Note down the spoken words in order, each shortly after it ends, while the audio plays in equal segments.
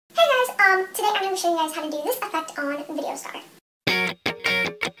Today I'm going to be showing you guys how to do this effect on Video Star.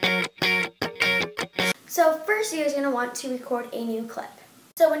 So first you guys are going to want to record a new clip.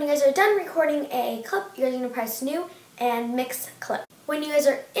 So when you guys are done recording a clip, you guys are going to press New and Mix Clip. When you guys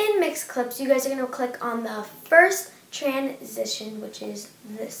are in Mix Clips, you guys are going to click on the first transition, which is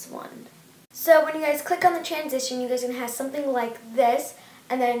this one. So when you guys click on the transition, you guys are going to have something like this,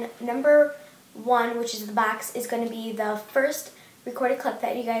 and then number 1, which is the box, is going to be the first recorded clip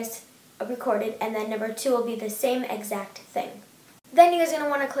that you guys recorded, and then number 2 will be the same exact thing. Then you guys are going to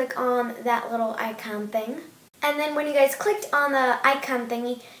want to click on that little icon thing. And then when you guys clicked on the icon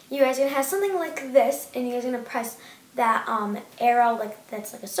thingy, you guys are going to have something like this, and you guys are going to press that arrow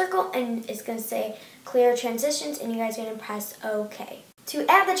that's like a circle, and it's going to say clear transitions, and you guys are going to press OK. To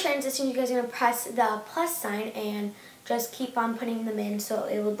add the transition, you guys are going to press the plus sign and just keep on putting them in so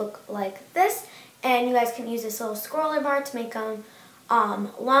it would look like this. And you guys can use this little scroller bar to make them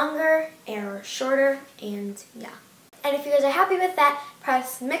longer or shorter, and yeah. And if you guys are happy with that,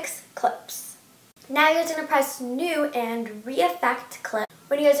 press Mix Clips. Now you guys are going to press New and Re-Effect Clip.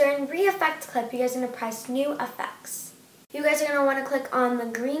 When you guys are in Re-Effect Clip, you guys are going to press New Effects. You guys are going to want to click on the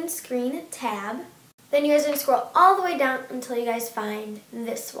green screen tab. Then you guys are going to scroll all the way down until you guys find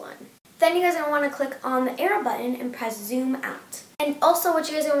this one. Then you guys are going to want to click on the arrow button and press Zoom Out. And also what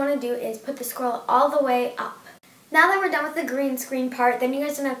you guys are going to want to do is put the scroll all the way up. Now that we're done with the green screen part, then you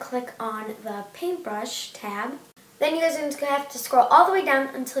guys are going to click on the paintbrush tab. Then you guys are going to have to scroll all the way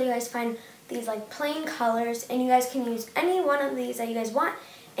down until you guys find these like plain colors, and you guys can use any one of these that you guys want,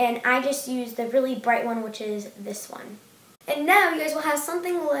 and I just used the really bright one, which is this one. And now you guys will have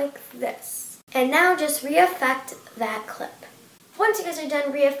something like this. And now just re-effect that clip. Once you guys are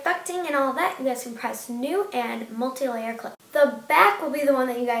done re-effecting and all that, you guys can press New and Multi-Layer Clip. The back will be the one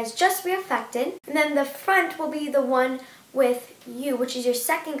that you guys just re-effected, and then the front will be the one with you, which is your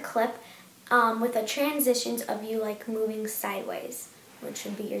second clip, with the transitions of you like moving sideways, which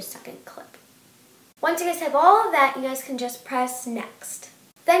would be your second clip. Once you guys have all of that, you guys can just press Next.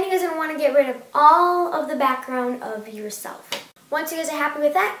 Then you guys are going to want to get rid of all of the background of yourself. Once you guys are happy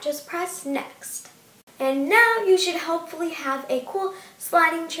with that, just press Next. And now you should hopefully have a cool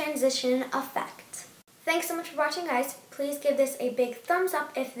sliding transition effect. Thanks so much for watching, guys. Please give this a big thumbs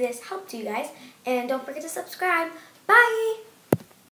up if this helped you guys, and don't forget to subscribe. Bye!